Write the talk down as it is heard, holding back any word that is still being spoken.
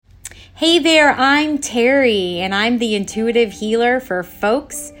Hey there, I'm Terry, and I'm the intuitive healer for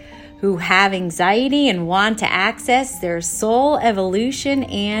folks who have anxiety and want to access their soul evolution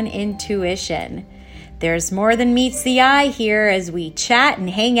and intuition. There's more than meets the eye here as we chat and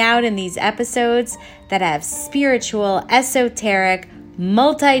hang out in these episodes that have spiritual, esoteric,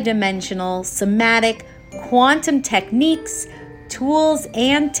 multidimensional, somatic, quantum techniques, tools,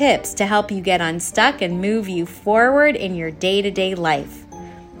 and tips to help you get unstuck and move you forward in your day-to-day life.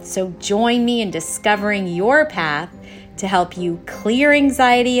 So join me in discovering your path to help you clear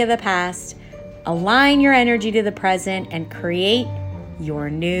anxiety of the past, align your energy to the present, and create your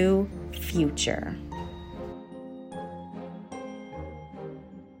new future.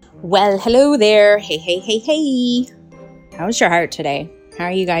 Well, hello there. Hey. How's your heart today? How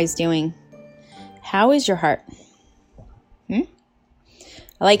are you guys doing? How is your heart? I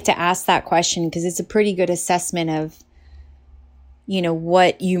like to ask that question because it's a pretty good assessment of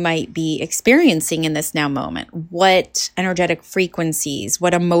what you might be experiencing in this now moment, what energetic frequencies,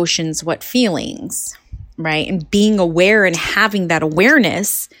 what emotions, what feelings, right? And being aware and having that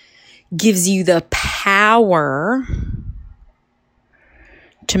awareness gives you the power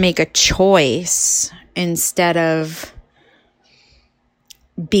to make a choice instead of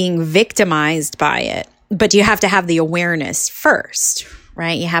being victimized by it. But you have to have the awareness first,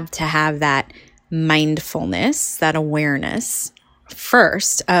 right? You have to have that mindfulness, that awareness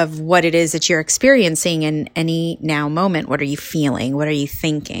first of what it is that you're experiencing in any now moment. What are you feeling? What are you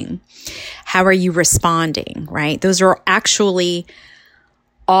thinking? How are you responding, right? Those are actually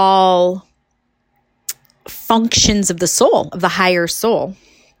all functions of the soul, of the higher soul,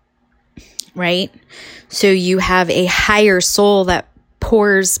 right? So you have a higher soul that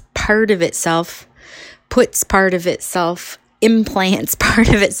pours part of itself, puts part of itself, implants part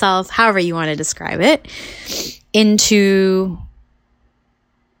of itself, however you want to describe it, into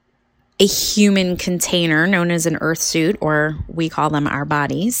a human container known as an earth suit, or we call them our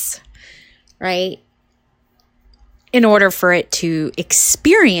bodies, right? In order for it to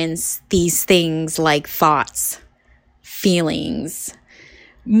experience these things like thoughts, feelings,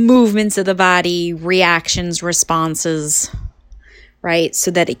 movements of the body, reactions, responses, right?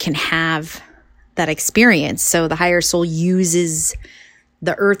 So that it can have that experience. So the higher soul uses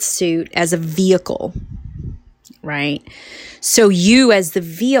the earth suit as a vehicle, right? So you as the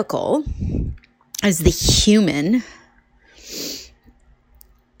vehicle, as the human,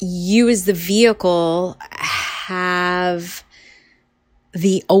 you as the vehicle have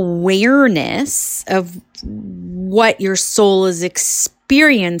the awareness of what your soul is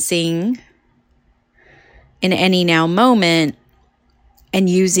experiencing in any now moment and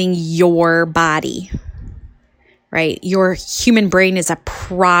using your body, right? Your human brain is a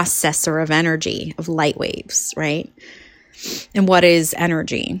processor of energy, of light waves, right? And what is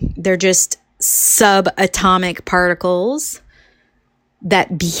energy? They're just subatomic particles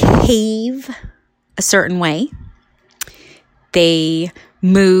that behave a certain way. They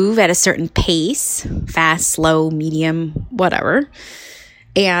move at a certain pace, fast, slow, medium, whatever,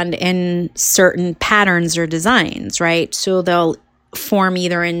 and in certain patterns or designs, right? So they'll form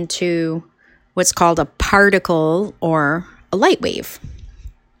either into what's called a particle or a light wave.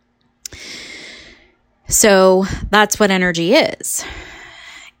 So that's what energy is.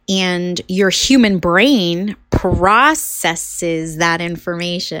 And your human brain processes that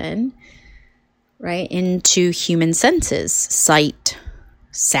information, right, into human senses: sight,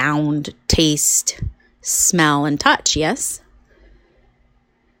 sound, taste, smell, and touch, yes?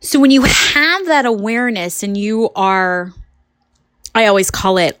 So when you have that awareness and you are, I always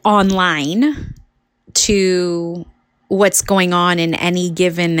call it online to what's going on in any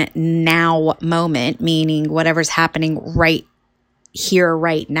given now moment, meaning whatever's happening right here,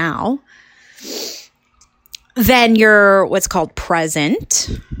 right now, then you're what's called present,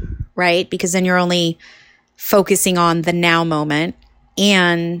 right? Because then you're only focusing on the now moment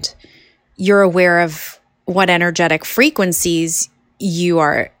and you're aware of what energetic frequencies you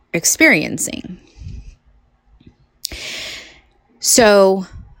are experiencing. So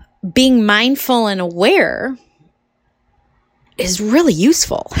being mindful and aware is really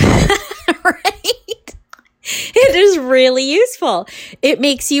useful, right? It is really useful. It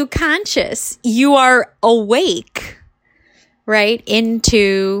makes you conscious. You are awake, right,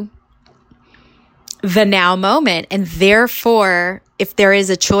 into the now moment. And therefore, if there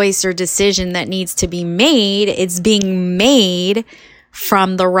is a choice or decision that needs to be made, it's being made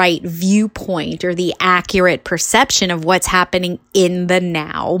from the right viewpoint or the accurate perception of what's happening in the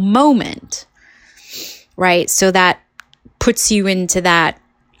now moment, right? So that puts you into that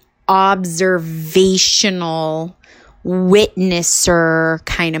observational witnesser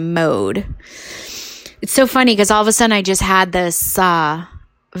kind of mode. It's so funny because all of a sudden I just had this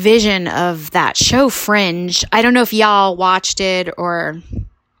vision of that show Fringe. I don't know if y'all watched it, or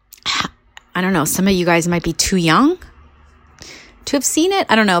I don't know, some of you guys might be too young to have seen it.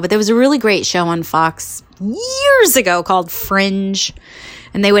 I don't know, but there was a really great show on Fox years ago called Fringe,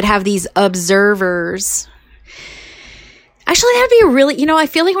 and they would have these observers. Actually, that'd be a really, I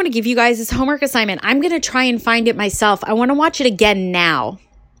feel like I want to give you guys this homework assignment. I'm going to try and find it myself. I want to watch it again now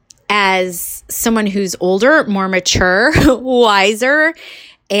as someone who's older, more mature, wiser,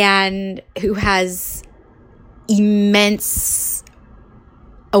 and who has immense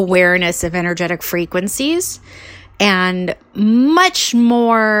awareness of energetic frequencies and much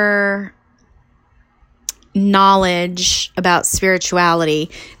more knowledge about spirituality.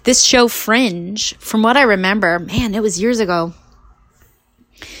 This show Fringe, from what I remember, man, it was years ago.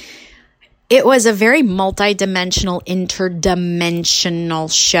 It was a very multidimensional, interdimensional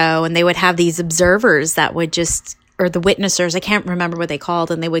show, and they would have these observers that would just, or the witnessers, I can't remember what they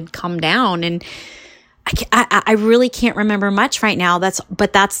called, and they would come down, and I really can't remember much right now.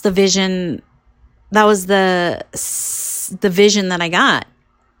 But that's the vision. That was the vision that I got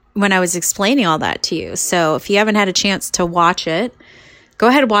when I was explaining all that to you. So if you haven't had a chance to watch it, go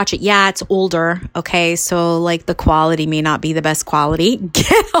ahead and watch it. Yeah, it's older. Okay. So like the quality may not be the best quality.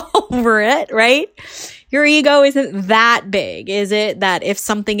 Get over it, right? Your ego isn't that big, is it? That if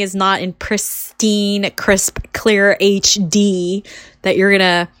something is not in pristine, crisp, clear HD, that you're going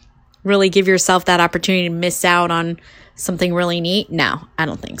to really give yourself that opportunity to miss out on something really neat? No, I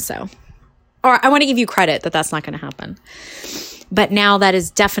don't think so. Or I want to give you credit that that's not going to happen. But now that has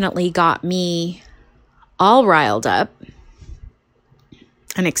definitely got me all riled up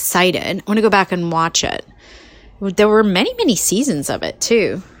and excited. I want to go back and watch it. There were many, many seasons of it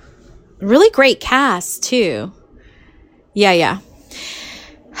too. Really great cast too. Yeah.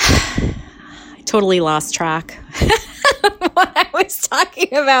 I totally lost track. What I was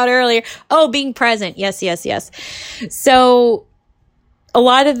talking about earlier. Oh, being present. Yes. So a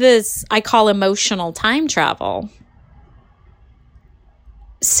lot of this I call emotional time travel.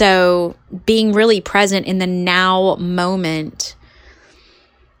 So being really present in the now moment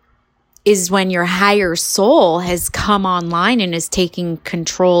is when your higher soul has come online and is taking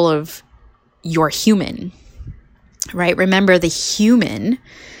control of your human, right? Remember, the human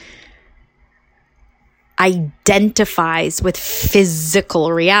identifies with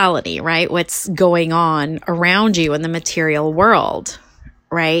physical reality, right? What's going on around you in the material world,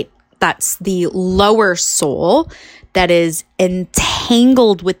 right? That's the lower soul that is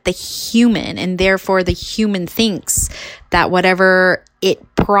entangled with the human, and therefore the human thinks that whatever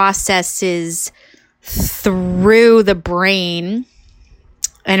it processes through the brain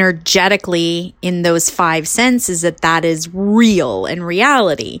energetically in those five senses, that is real and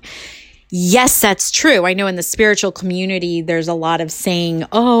reality. Yes, that's true. I know in the spiritual community, there's a lot of saying,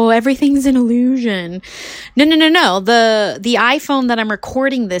 oh, everything's an illusion. No. The iPhone that I'm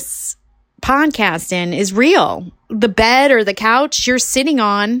recording this podcast in is real. The bed or the couch you're sitting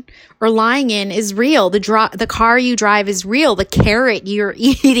on or lying in is real. The car you drive is real. The carrot you're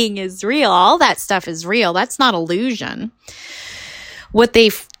eating is real. All that stuff is real. That's not illusion. What they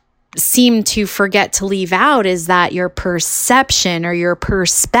seem to forget to leave out is that your perception or your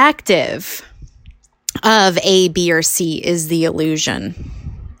perspective of A, B, or C is the illusion,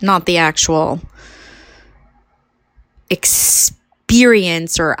 not the actual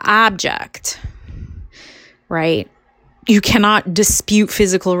experience or object, right? You cannot dispute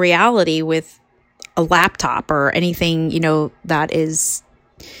physical reality with a laptop or anything, that is,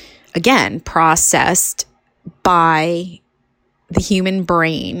 again, processed by the human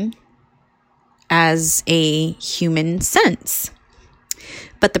brain as a human sense.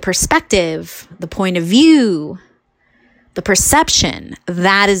 But the perspective, the point of view, the perception,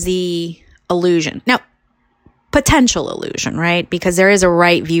 that is the illusion. Now, potential illusion, right? Because there is a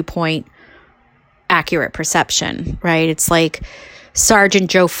right viewpoint, accurate perception, right? It's like Sergeant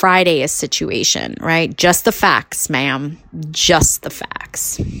Joe Friday's situation, right? Just the facts, ma'am. Just the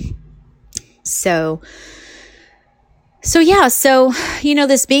facts. So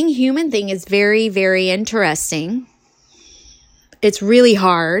this being human thing is very, very interesting. It's really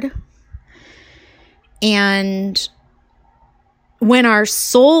hard. And when our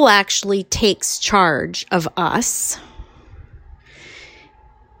soul actually takes charge of us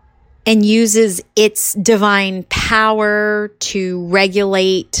and uses its divine power to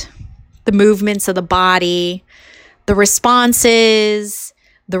regulate the movements of the body, the responses,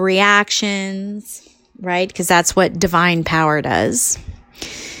 the reactions, right? Because that's what divine power does.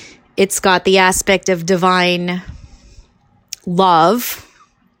 It's got the aspect of divine love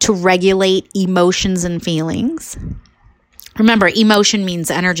to regulate emotions and feelings. Remember, emotion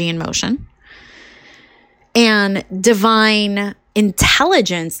means energy in motion. And divine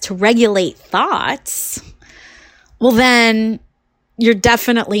intelligence to regulate thoughts. Well, then you're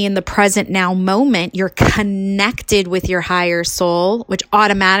definitely in the present now moment. You're connected with your higher soul, which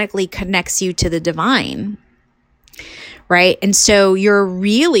automatically connects you to the divine. Right? And so you're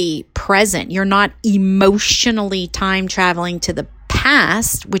really present. You're not emotionally time traveling to the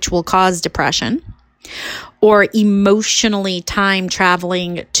past, which will cause depression, or emotionally time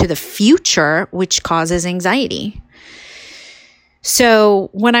traveling to the future, which causes anxiety. So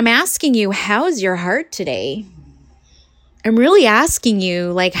when I'm asking you, how's your heart today? I'm really asking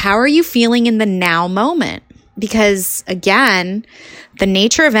you, like, how are you feeling in the now moment? Because again, the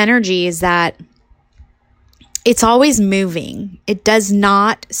nature of energy is that it's always moving. It does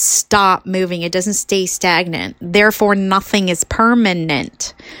not stop moving. It doesn't stay stagnant. Therefore, nothing is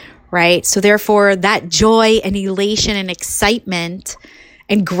permanent, right? So therefore, that joy and elation and excitement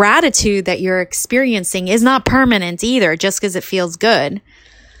and gratitude that you're experiencing is not permanent either, just because it feels good.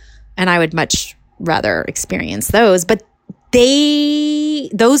 And I would much rather experience those. But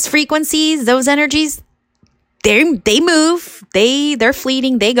those frequencies, those energies, they move. They're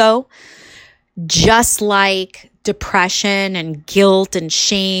fleeting. They go. Just like depression and guilt and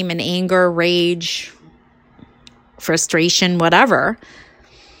shame and anger, rage, frustration, whatever.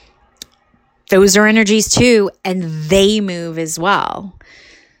 Those are energies too, and they move as well.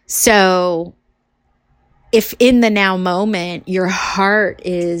 So if in the now moment, your heart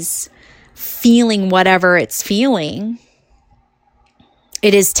is feeling whatever it's feeling,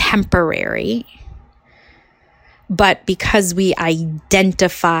 it is temporary. But because we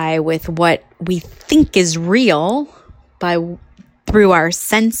identify with what we think is real through our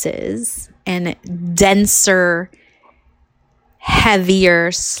senses, and denser,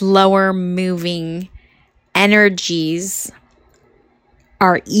 heavier, slower moving energies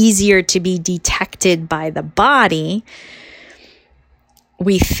are easier to be detected by the body,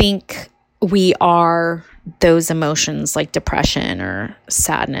 we think we are those emotions like depression or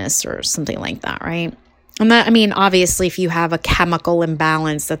sadness or something like that, right? And that, I mean, obviously, if you have a chemical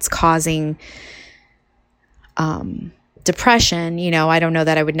imbalance that's causing depression, I don't know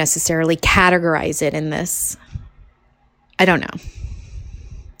that I would necessarily categorize it in this. I don't know.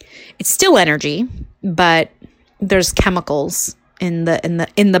 It's still energy, but there's chemicals in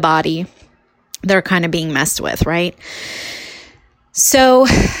the body that are kind of being messed with, right? So,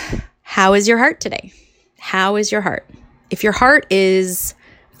 how is your heart today? How is your heart? If your heart is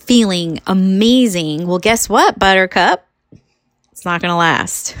feeling amazing, well, guess what, Buttercup? It's not going to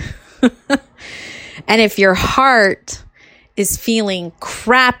last. And if your heart is feeling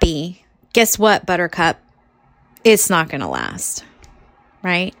crappy, guess what, Buttercup? It's not going to last,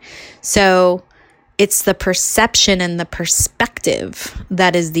 right? So it's the perception and the perspective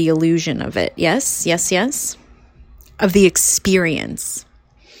that is the illusion of it. Yes, yes, yes. Of the experience.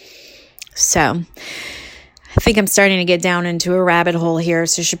 So I think I'm starting to get down into a rabbit hole here,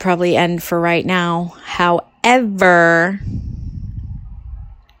 so I should probably end for right now. However,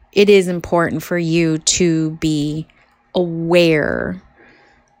 it is important for you to be aware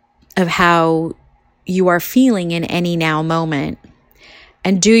of how you are feeling in any now moment,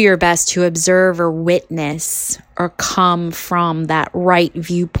 and do your best to observe or witness or come from that right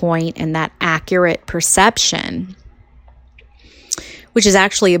viewpoint and that accurate perception, which is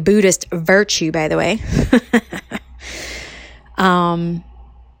actually a Buddhist virtue, by the way,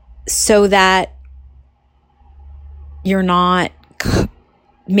 so that you're not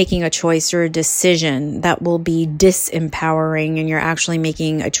making a choice or a decision that will be disempowering, and you're actually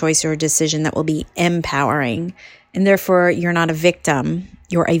making a choice or a decision that will be empowering. And therefore, you're not a victim,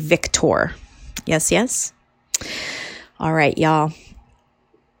 you're a victor. Yes, yes? All right, y'all.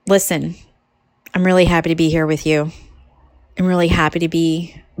 Listen, I'm really happy to be here with you. I'm really happy to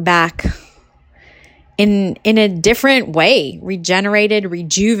be back in a different way, regenerated,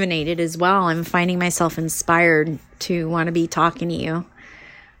 rejuvenated as well. I'm finding myself inspired to want to be talking to you.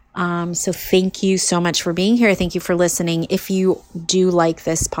 So thank you so much for being here. Thank you for listening. If you do like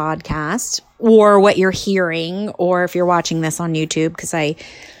this podcast or what you're hearing, or if you're watching this on YouTube, because I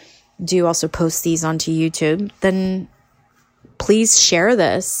do also post these onto YouTube, then please share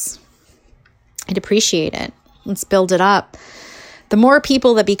this. I'd appreciate it. Let's build it up. The more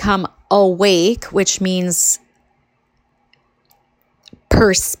people that become awake, which means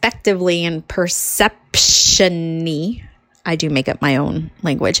perspectively and perception-y, I do make up my own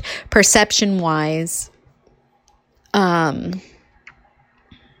language, perception-wise,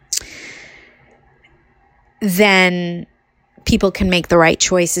 then people can make the right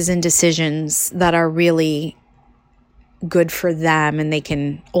choices and decisions that are really good for them, and they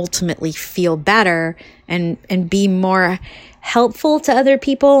can ultimately feel better and be more helpful to other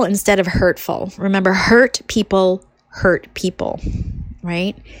people instead of hurtful. Remember, hurt people,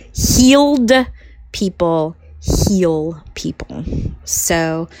 right? Healed people heal people.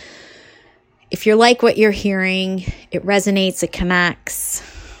 So if you're like what you're hearing, it resonates, it connects,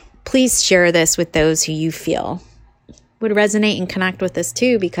 please share this with those who you feel would resonate and connect with this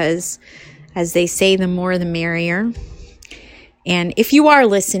too, because as they say, the more the merrier. And if you are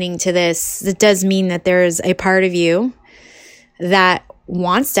listening to this, it does mean that there's a part of you that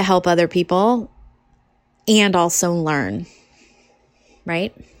wants to help other people and also learn,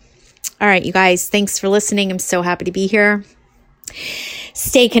 right? All right, you guys, thanks for listening. I'm so happy to be here.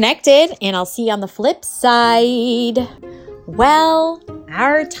 Stay connected, and I'll see you on the flip side. Well,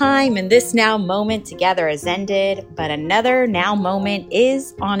 our time in this now moment together has ended, but another now moment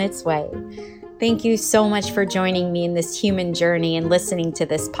is on its way. Thank you so much for joining me in this human journey and listening to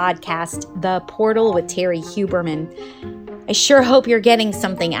this podcast, The Portal with Terry Huberman. I sure hope you're getting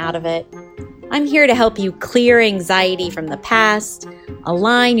something out of it. I'm here to help you clear anxiety from the past,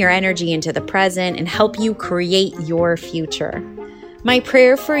 align your energy into the present, and help you create your future. My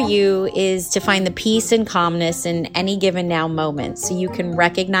prayer for you is to find the peace and calmness in any given now moment so you can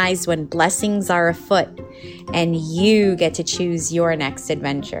recognize when blessings are afoot and you get to choose your next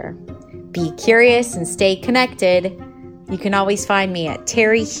adventure. Be curious and stay connected. You can always find me at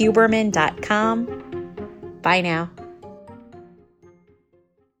terryhuberman.com. Bye now.